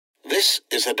This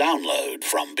is a download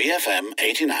from BFM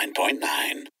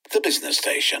 89.9, the business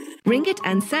station. Ringgit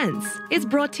and Cents is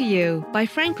brought to you by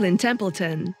Franklin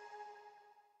Templeton.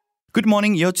 Good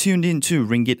morning, you're tuned in to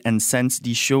Ringgit and Cents,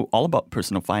 the show all about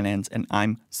personal finance, and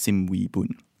I'm Sim Wee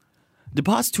Boon. The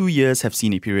past 2 years have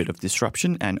seen a period of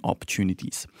disruption and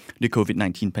opportunities. The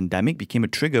COVID-19 pandemic became a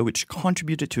trigger which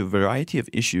contributed to a variety of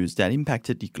issues that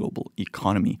impacted the global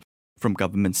economy. From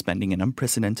government spending an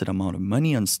unprecedented amount of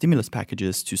money on stimulus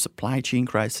packages to supply chain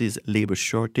crisis, labour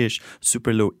shortage,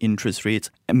 super low interest rates,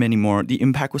 and many more, the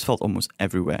impact was felt almost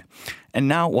everywhere. And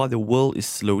now, while the world is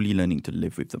slowly learning to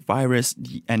live with the virus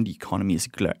and the economy is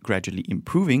gradually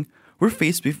improving, we're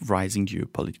faced with rising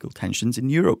geopolitical tensions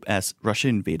in Europe as Russia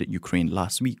invaded Ukraine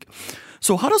last week.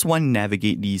 So how does one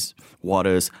navigate these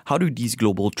waters? How do these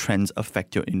global trends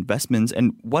affect your investments?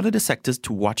 And what are the sectors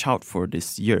to watch out for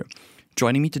this year?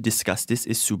 Joining me to discuss this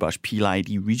is Subhash Pillai,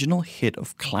 the Regional Head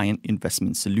of Client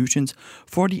Investment Solutions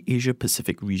for the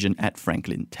Asia-Pacific region at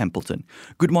Franklin Templeton.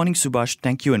 Good morning, Subhash.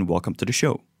 Thank you and welcome to the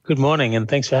show. Good morning, and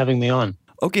thanks for having me on.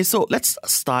 Okay, so let's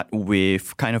start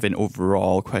with kind of an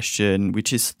overall question,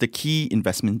 which is the key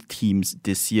investment themes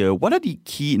this year. What are the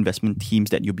key investment themes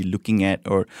that you'll be looking at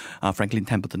or Franklin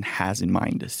Templeton has in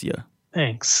mind this year?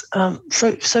 Thanks.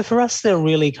 So for us, there are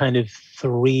really kind of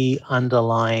three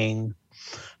underlying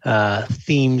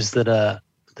themes that are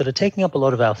taking up a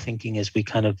lot of our thinking as we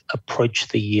kind of approach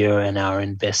the year and our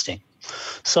investing.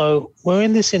 So we're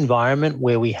in this environment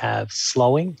where we have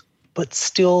slowing, but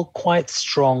still quite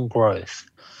strong growth.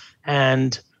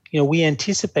 And, we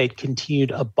anticipate continued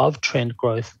above trend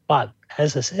growth, but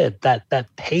as I said,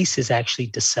 that pace is actually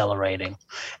decelerating.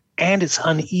 And it's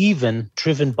uneven,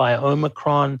 driven by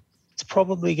Omicron. It's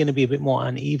probably going to be a bit more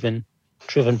uneven,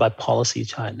 driven by policy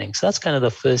tightening. So that's kind of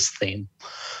the first theme.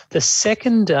 The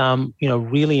second,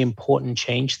 really important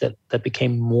change that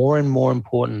became more and more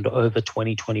important over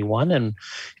 2021 and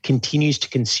continues to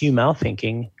consume our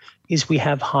thinking is we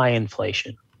have high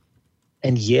inflation.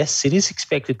 And yes, it is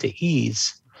expected to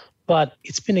ease, but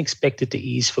it's been expected to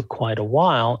ease for quite a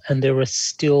while, and there are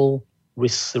still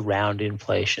risks around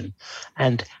inflation.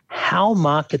 And how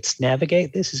markets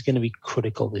navigate this is going to be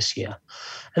critical this year.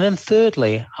 And then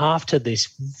thirdly, after this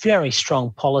very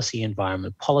strong policy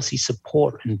environment, policy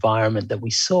support environment that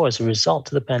we saw as a result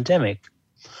of the pandemic,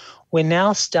 we're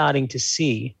now starting to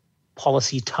see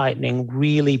policy tightening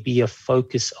really be a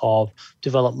focus of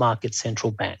developed market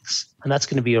central banks. And that's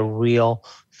going to be a real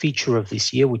feature of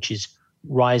this year, which is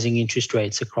rising interest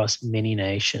rates across many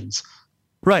nations.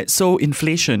 Right, so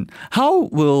inflation. How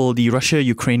will the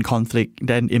Russia-Ukraine conflict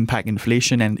then impact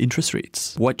inflation and interest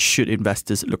rates? What should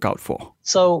investors look out for?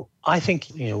 So I think,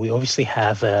 we obviously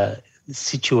have a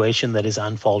situation that is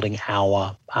unfolding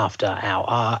hour after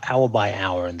hour, hour by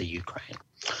hour in the Ukraine.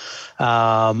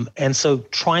 And so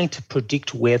trying to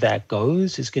predict where that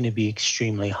goes is going to be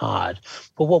extremely hard.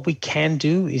 But what we can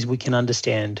do is we can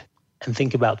understand and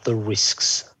think about the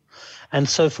risks. And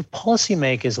so for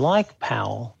policymakers like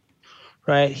Powell,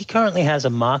 right, he currently has a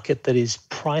market that is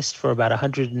priced for about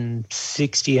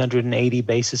 160, 180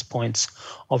 basis points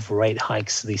of rate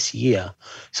hikes this year.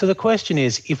 So the question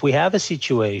is, if we have a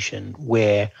situation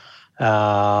where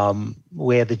the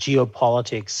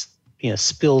geopolitics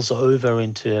spills over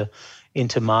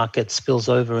into markets, spills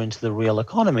over into the real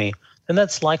economy, then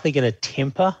that's likely going to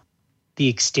temper the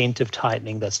extent of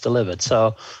tightening that's delivered.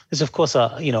 So there's of course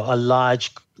a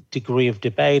large degree of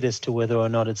debate as to whether or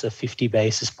not it's a 50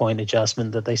 basis point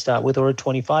adjustment that they start with or a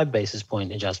 25 basis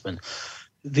point adjustment.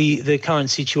 The current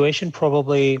situation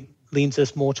probably leans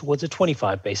us more towards a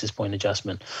 25 basis point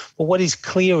adjustment. But what is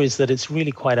clear is that it's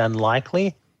really quite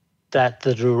unlikely that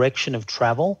the direction of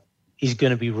travel is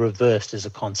going to be reversed as a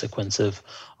consequence of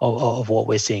what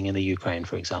we're seeing in the Ukraine,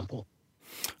 for example.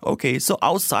 Okay, so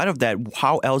outside of that,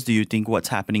 how else do you think what's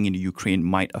happening in the Ukraine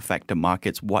might affect the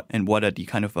markets? What are the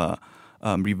kind of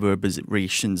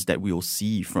reverberations that we'll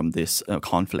see from this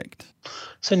conflict?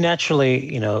 So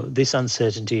naturally, this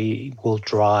uncertainty will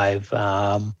drive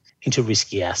into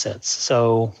risky assets.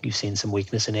 So you've seen some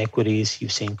weakness in equities.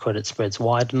 You've seen credit spreads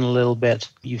widen a little bit.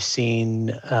 You've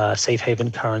seen safe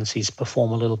haven currencies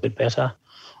perform a little bit better.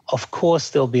 Of course,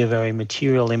 there'll be a very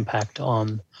material impact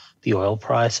on the oil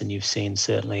price, and you've seen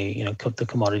certainly, the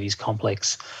commodities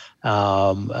complex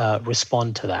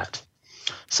respond to that.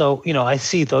 So, I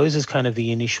see those as kind of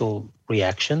the initial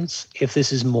reactions. If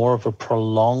this is more of a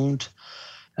prolonged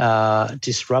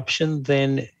disruption,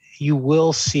 then you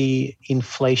will see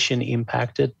inflation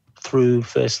impacted through,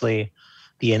 firstly,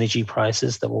 the energy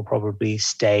prices that will probably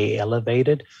stay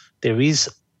elevated. There is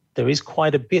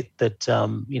quite a bit that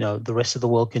the rest of the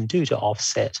world can do to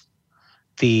offset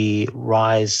the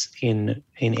rise in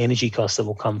energy costs that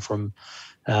will come from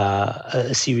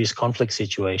a serious conflict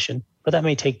situation, but that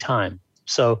may take time.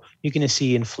 So you're going to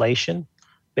see inflation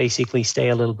basically stay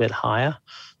a little bit higher.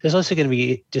 There's also going to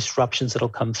be disruptions that'll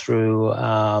come through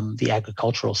the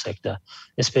agricultural sector,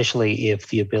 especially if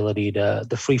the ability to,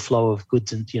 the free flow of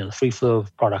goods and, the free flow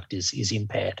of product is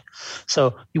impaired.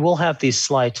 So you will have this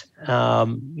slight,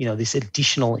 this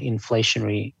additional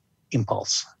inflationary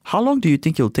impulse. How long do you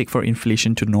think it'll take for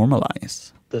inflation to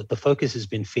normalize? The focus has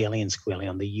been fairly and squarely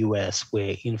on the US,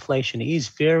 where inflation is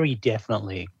very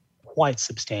definitely quite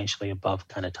substantially above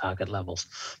kind of target levels.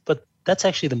 But that's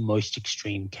actually the most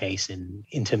extreme case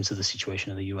in terms of the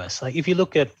situation in the US. Like if you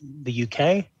look at the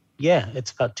UK, yeah,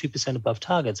 it's about 2% above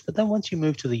targets. But then once you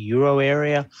move to the Euro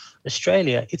area,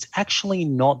 Australia, it's actually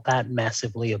not that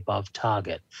massively above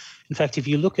target. In fact, if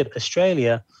you look at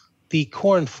Australia, the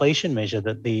core inflation measure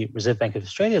that the Reserve Bank of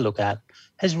Australia look at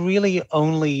has really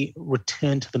only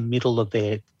returned to the middle of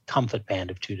their comfort band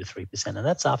of 2 to 3%, and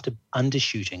that's after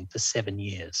undershooting for 7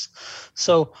 years.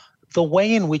 So the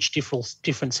way in which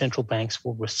different central banks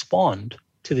will respond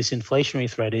to this inflationary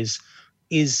threat is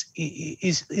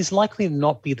likely to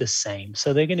not be the same.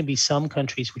 So there are going to be some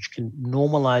countries which can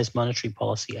normalize monetary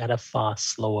policy at a far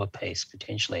slower pace,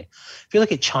 potentially. If you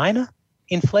look at China,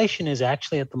 inflation is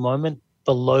actually at the moment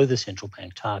below the central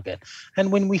bank target.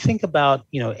 And when we think about,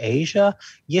 Asia,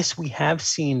 yes, we have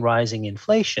seen rising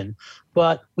inflation,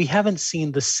 but we haven't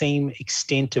seen the same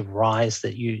extent of rise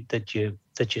that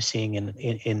you're seeing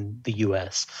in the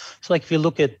US. So like if you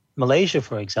look at Malaysia,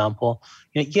 for example,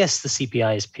 yes, the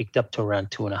CPI is picked up to around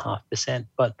 2.5%,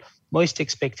 but most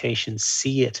expectations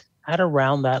see it at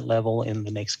around that level in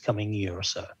the next coming year or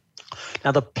so.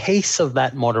 Now, the pace of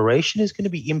that moderation is going to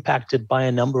be impacted by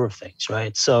a number of things,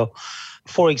 right? So,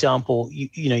 for example,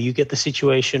 you get the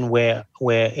situation where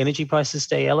energy prices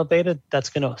stay elevated. That's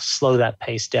going to slow that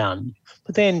pace down.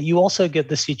 But then you also get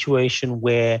the situation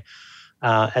where,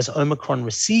 as Omicron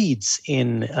recedes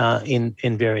in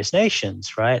various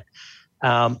nations, right,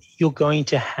 you're going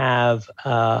to have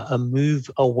a move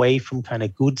away from kind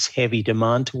of goods-heavy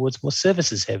demand towards more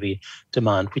services-heavy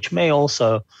demand, which may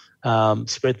also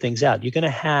spread things out. You're going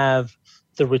to have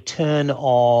the return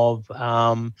of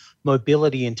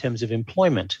mobility in terms of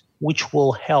employment, which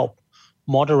will help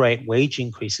moderate wage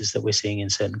increases that we're seeing in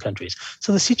certain countries.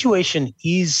 So the situation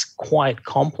is quite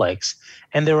complex,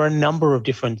 and there are a number of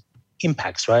different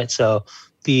impacts, right? So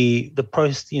the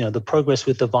progress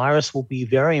with the virus will be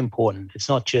very important. It's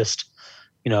not just,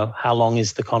 how long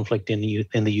is the conflict in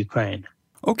the Ukraine.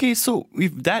 Okay, so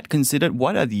with that considered,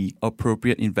 what are the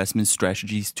appropriate investment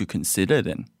strategies to consider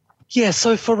then? Yeah,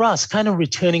 so for us, kind of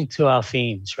returning to our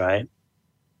themes, right?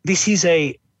 This is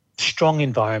a strong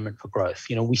environment for growth.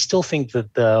 We still think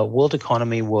that the world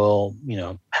economy will,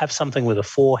 have something with a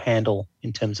 4 handle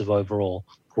in terms of overall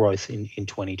growth in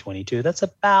 2022. That's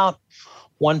about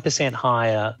 1%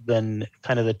 higher than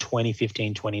kind of the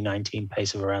 2015, 2019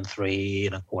 pace of around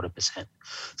 3.25%.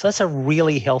 So that's a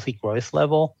really healthy growth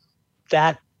level.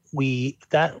 That we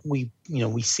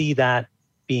see that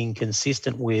being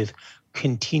consistent with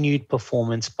continued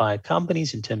performance by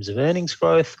companies in terms of earnings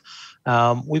growth.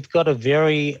 We've got a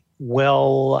very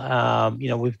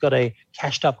we've got a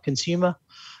cashed up consumer.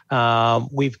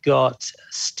 We've got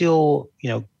still,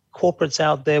 corporates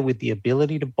out there with the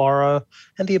ability to borrow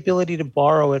and the ability to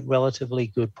borrow at relatively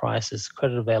good prices.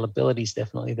 Credit availability is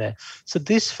definitely there. So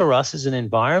this for us is an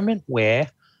environment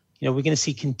where we're going to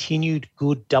see continued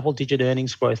good double-digit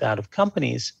earnings growth out of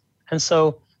companies. And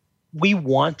so we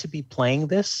want to be playing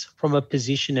this from a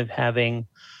position of having,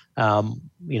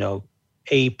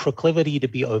 a proclivity to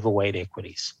be overweight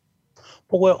equities.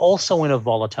 But we're also in a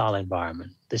volatile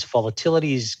environment. This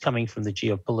volatility is coming from the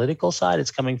geopolitical side. It's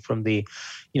coming from the,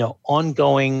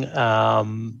 ongoing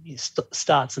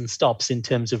starts and stops in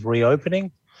terms of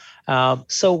reopening.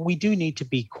 So we do need to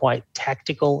be quite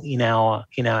tactical in our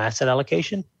asset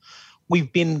allocation.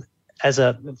 We've been,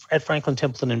 at Franklin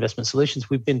Templeton Investment Solutions,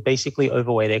 we've been basically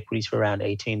overweight equities for around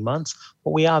 18 months,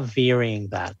 but we are varying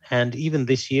that. And even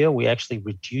this year, we actually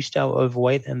reduced our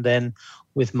overweight. And then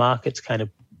with markets kind of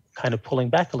pulling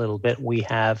back a little bit, we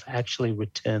have actually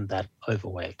returned that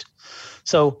overweight.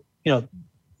 So,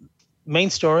 main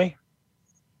story,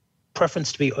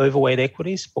 preference to be overweight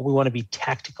equities, but we want to be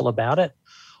tactical about it.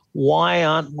 Why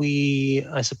aren't we,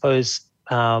 I suppose,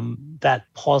 that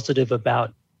positive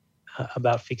about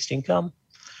fixed income?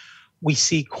 We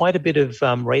see quite a bit of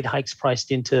rate hikes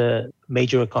priced into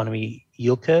major economy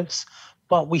yield curves,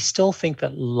 but we still think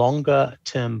that longer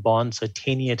term bonds, so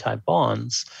 10-year type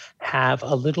bonds, have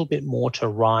a little bit more to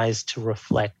rise to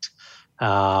reflect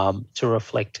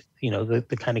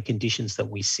the kind of conditions that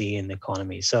we see in the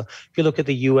economy. So if you look at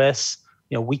the US,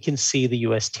 we can see the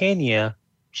US 10-year,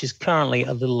 which is currently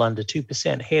a little under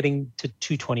 2%, heading to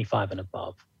 2.25 and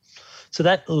above. So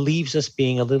that leaves us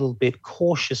being a little bit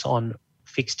cautious on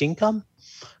fixed income.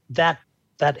 That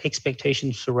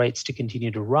expectations for rates to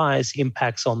continue to rise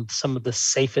impacts on some of the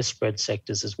safer spread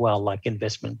sectors as well, like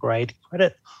investment grade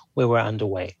credit, where we're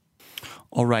underway.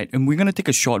 All right, and we're going to take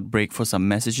a short break for some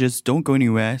messages. Don't go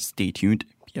anywhere. Stay tuned.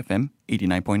 BFM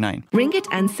 89.9. Ringgit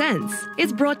and Cents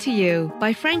is brought to you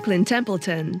by Franklin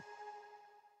Templeton.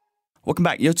 Welcome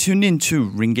back. You're tuned in to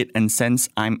Ringgit and Cents.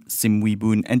 I'm Sim Wee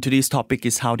Boon, and today's topic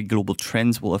is how the global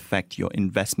trends will affect your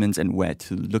investments and where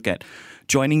to look at.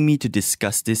 Joining me to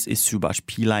discuss this is Subhash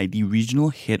Pillai, the Regional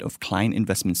Head of Client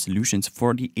Investment Solutions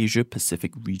for the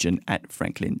Asia-Pacific region at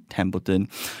Franklin Templeton.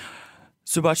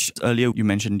 Subhash, earlier you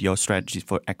mentioned your strategies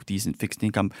for equities and fixed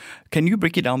income. Can you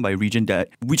break it down by region?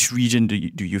 Which region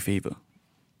do you favor?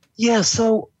 Yeah,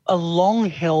 so a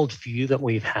long-held view that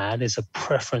we've had is a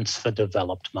preference for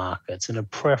developed markets and a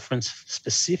preference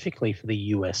specifically for the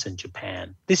US and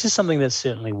Japan. This is something that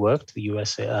certainly worked. The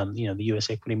US, the US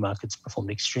equity markets performed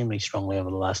extremely strongly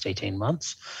over the last 18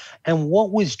 months. And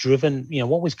what was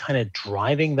kind of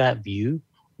driving that view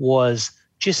was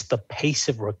just the pace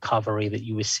of recovery that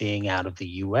you were seeing out of the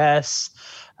US,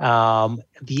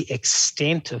 the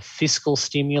extent of fiscal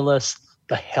stimulus,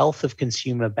 the health of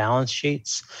consumer balance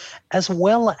sheets, as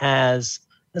well as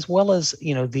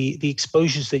the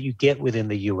exposures that you get within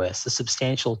the US, the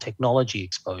substantial technology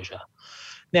exposure.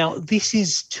 Now, this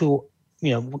is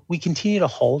we continue to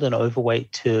hold an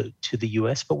overweight to the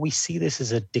US, but we see this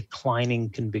as a declining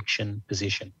conviction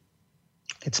position.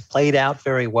 It's played out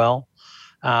very well.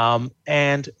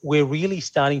 And we're really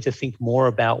starting to think more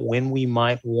about when we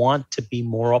might want to be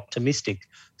more optimistic,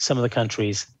 some of the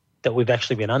countries that we've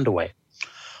actually been underweight.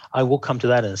 I will come to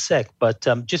that in a sec, but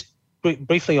just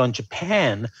briefly on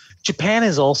Japan. Japan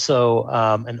is also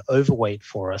an overweight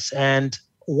for us. And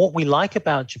what we like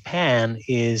about Japan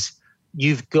is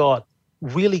you've got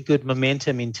really good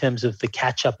momentum in terms of the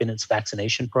catch-up in its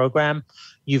vaccination program.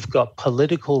 You've got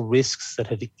political risks that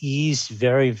have eased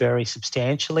very, very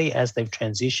substantially as they've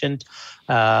transitioned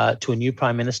to a new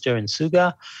prime minister in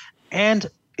Suga. And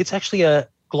it's actually a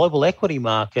global equity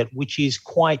market which is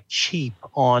quite cheap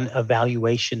on a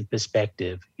valuation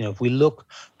perspective. If we look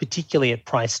particularly at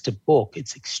price to book,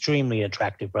 it's extremely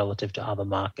attractive relative to other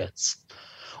markets.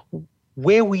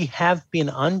 Where we have been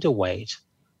underweight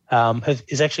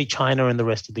is actually China and the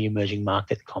rest of the emerging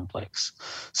market complex.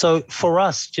 So for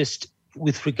us, just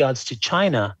with regards to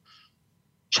China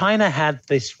had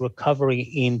this recovery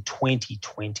in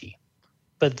 2020.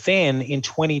 But then in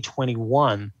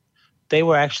 2021, they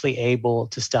were actually able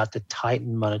to start to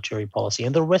tighten monetary policy,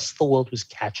 and the rest of the world was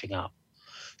catching up.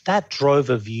 That drove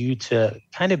a view to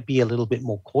kind of be a little bit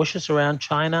more cautious around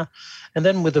China. And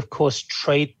then with, of course,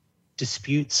 trade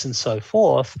disputes and so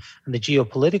forth, and the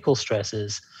geopolitical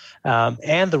stresses,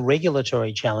 and the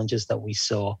regulatory challenges that we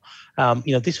saw,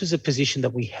 this was a position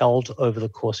that we held over the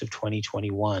course of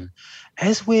 2021.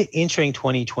 As we're entering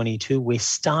 2022, we're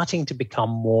starting to become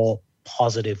more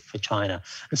positive for China.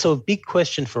 And so a big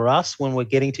question for us when we're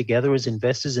getting together as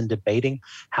investors and debating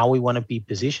how we want to be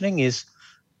positioning is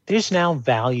there's now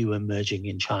value emerging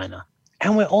in China.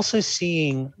 And we're also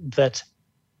seeing that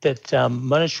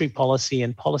monetary policy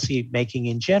and policy making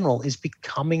in general is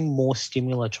becoming more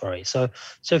stimulatory.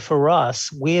 So for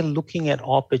us, we're looking at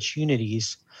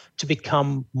opportunities to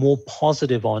become more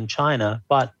positive on China,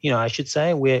 but I should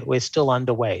say we're still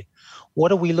underweight.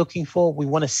 What are we looking for? We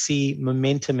want to see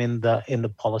momentum in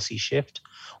the policy shift.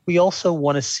 We also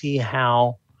want to see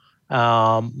how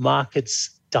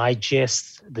markets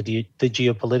digest the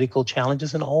geopolitical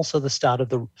challenges and also the start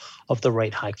of the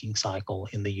rate hiking cycle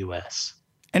in the US.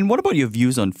 And what about your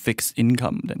views on fixed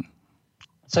income then?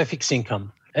 So fixed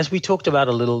income, as we talked about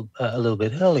a little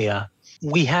bit earlier,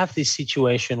 we have this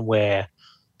situation where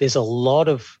there's a lot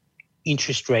of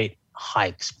interest rate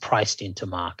hikes priced into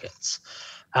markets.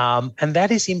 And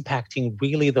that is impacting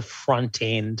really the front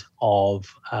end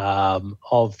of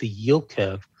the yield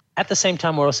curve. At the same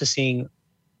time, we're also seeing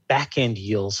back-end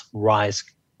yields rise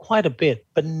quite a bit,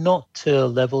 but not to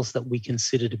levels that we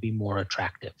consider to be more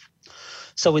attractive.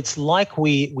 So it's like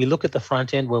we look at the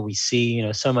front end where we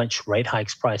see so much rate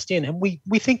hikes priced in, and we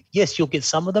think, yes, you'll get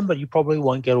some of them, but you probably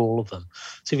won't get all of them.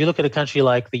 So if you look at a country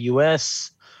like the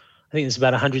US, I think there's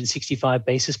about 165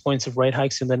 basis points of rate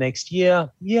hikes in the next year.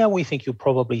 Yeah, we think you'll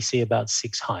probably see about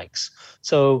 6 hikes.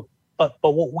 So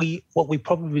But what we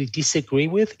probably disagree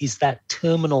with is that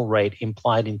terminal rate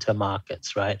implied into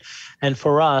markets, right? And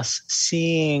for us,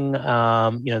 seeing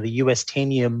the US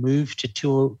 10-year move to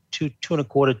two and a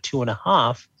quarter,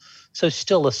 2.5, so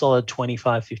still a solid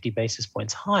 25, 50 basis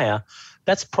points higher,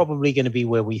 that's probably going to be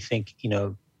where we think,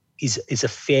 is a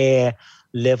fair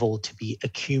level to be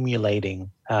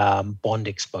accumulating bond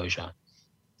exposure.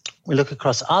 We look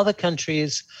across other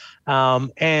countries,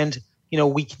 and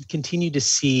we can continue to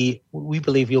see. We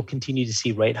believe you'll continue to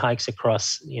see rate hikes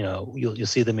across. You'll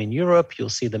see them in Europe. You'll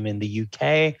see them in the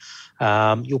UK.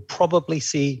 You'll probably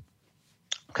see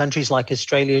countries like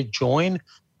Australia join,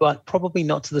 but probably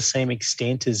not to the same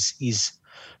extent as is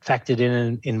factored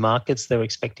in markets. They're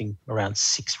expecting around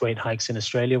 6 rate hikes in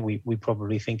Australia. We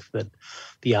probably think that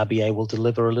the RBA will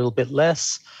deliver a little bit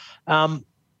less.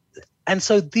 And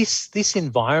so this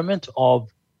environment of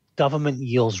government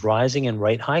yields rising and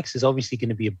rate hikes is obviously going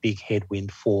to be a big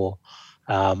headwind for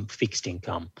fixed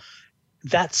income.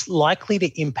 That's likely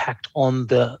to impact on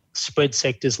the spread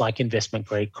sectors like investment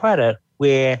grade credit,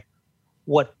 where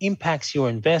what impacts your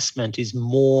investment is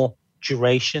more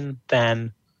duration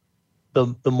than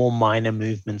the more minor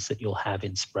movements that you'll have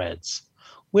in spreads.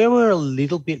 Where we're a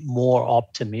little bit more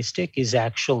optimistic is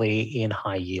actually in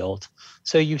high yield.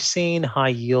 So you've seen high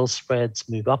yield spreads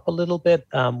move up a little bit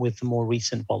with the more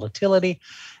recent volatility.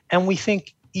 And we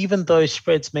think even though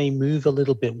spreads may move a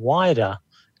little bit wider,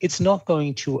 it's not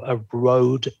going to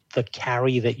erode the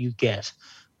carry that you get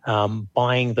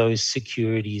buying those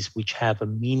securities which have a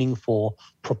meaningful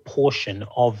proportion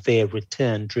of their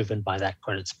return driven by that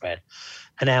credit spread.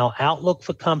 And our outlook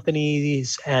for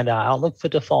companies and our outlook for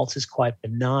defaults is quite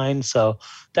benign. So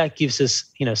that gives us,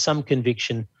 some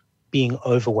conviction being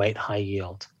overweight high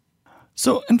yield.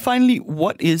 So, and finally,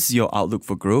 what is your outlook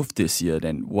for growth this year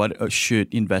then? What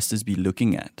should investors be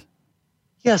looking at?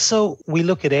 Yeah, so we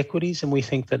look at equities and we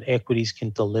think that equities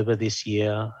can deliver this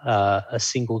year a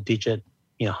single-digit,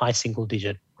 high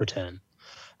single-digit return.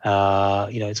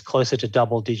 It's closer to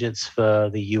double digits for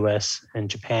the US and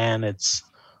Japan. It's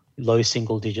low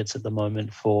single digits at the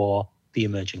moment for the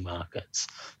emerging markets.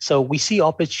 So we see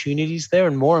opportunities there,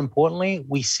 and more importantly,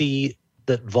 we see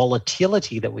that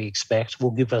volatility that we expect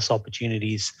will give us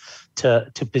opportunities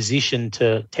to position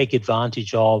to take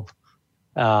advantage of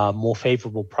more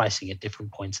favorable pricing at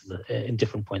different points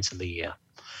in the year.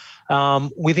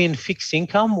 Within fixed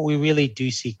income, we really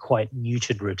do see quite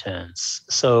muted returns.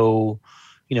 So,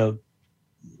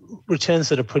 returns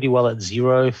that are pretty well at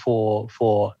zero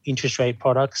for interest rate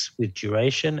products with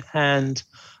duration, and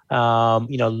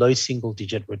low single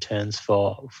digit returns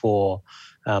for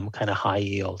kind of high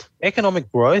yield.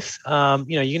 Economic growth, you're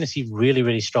going to see really,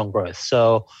 really strong growth.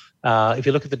 So if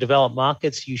you look at the developed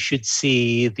markets, you should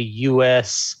see the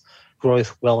US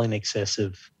growth well in excess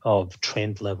of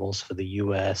trend levels for the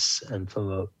US and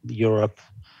for Europe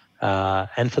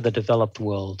and for the developed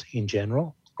world in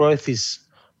general. Growth is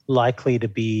likely to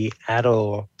be at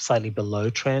or slightly below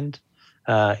trend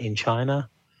in China.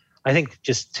 I think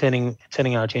just turning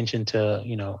our attention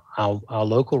to our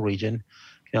local region,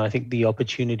 I think the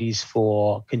opportunities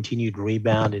for continued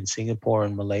rebound in Singapore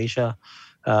and Malaysia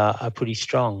are pretty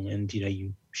strong, and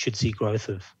you should see growth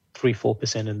of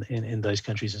 3-4% in those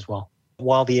countries as well.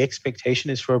 While the expectation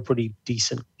is for a pretty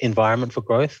decent environment for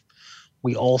growth,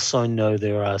 we also know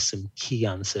there are some key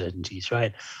uncertainties,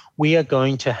 right? We are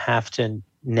going to have to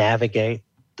navigate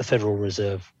the Federal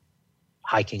Reserve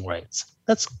hiking rates.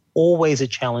 That's always a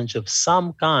challenge of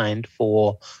some kind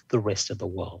for the rest of the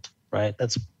world, right?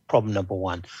 That's problem number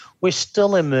one. We're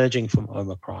still emerging from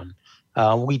Omicron.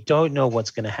 We don't know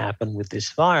what's going to happen with this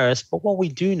virus, but what we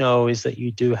do know is that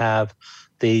you do have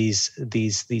these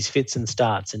fits and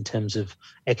starts in terms of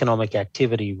economic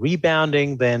activity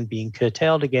rebounding, then being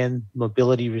curtailed again,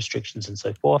 mobility restrictions and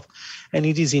so forth. And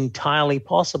it is entirely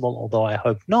possible, although I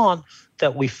hope not,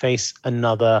 that we face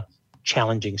another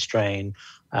challenging strain,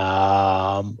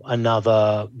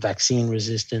 another vaccine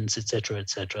resistance, et cetera, et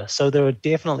cetera. So there are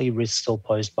definitely risks still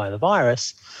posed by the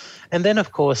virus. And then,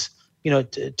 of course,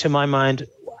 to my mind,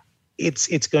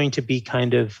 it's going to be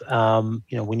kind of,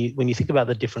 when you think about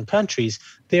the different countries,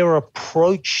 their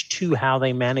approach to how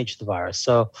they manage the virus.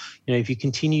 So, if you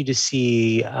continue to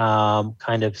see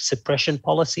kind of suppression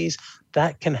policies,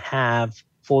 that can have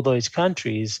for those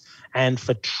countries and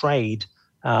for trade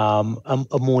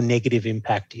a more negative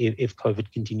impact if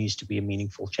COVID continues to be a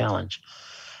meaningful challenge.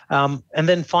 And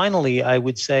then finally, I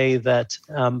would say that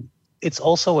it's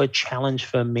also a challenge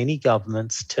for many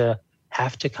governments to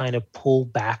have to kind of pull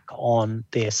back on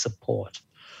their support,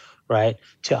 right?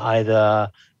 To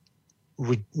either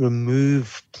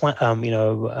remove,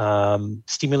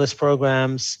 stimulus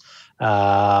programs,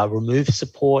 remove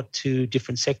support to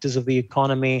different sectors of the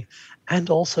economy, and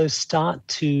also start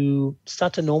to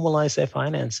normalize their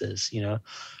finances.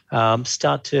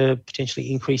 Start to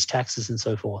potentially increase taxes and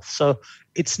so forth. So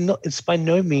it's by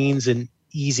no means an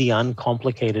easy,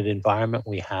 uncomplicated environment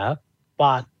we have,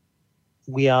 but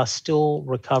we are still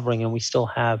recovering, and we still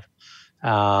have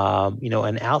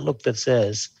an outlook that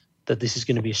says that this is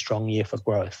going to be a strong year for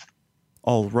growth.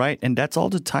 All right, and that's all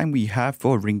the time we have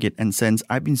for Ringgit and Cents.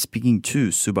 I've been speaking to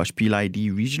Subhash Pillai,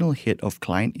 the Regional Head of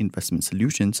Client Investment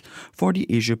Solutions for the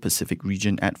Asia Pacific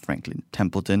region at Franklin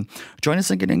Templeton. Join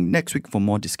us again next week for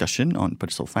more discussion on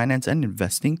personal finance and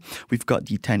investing. We've got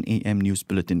the 10 a.m. news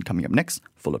bulletin coming up next,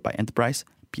 followed by Enterprise,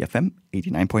 BFM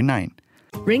 89.9.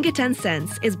 Ringgit and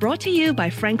Cents is brought to you by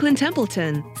Franklin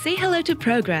Templeton. Say hello to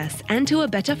progress and to a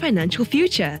better financial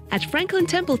future at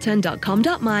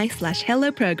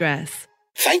franklintempleton.com.my/helloprogress.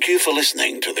 Thank you for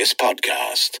listening to this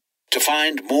podcast. To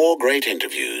find more great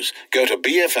interviews, go to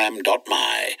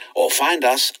bfm.my or find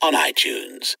us on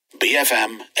iTunes.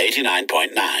 BFM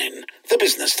 89.9, the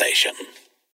business station.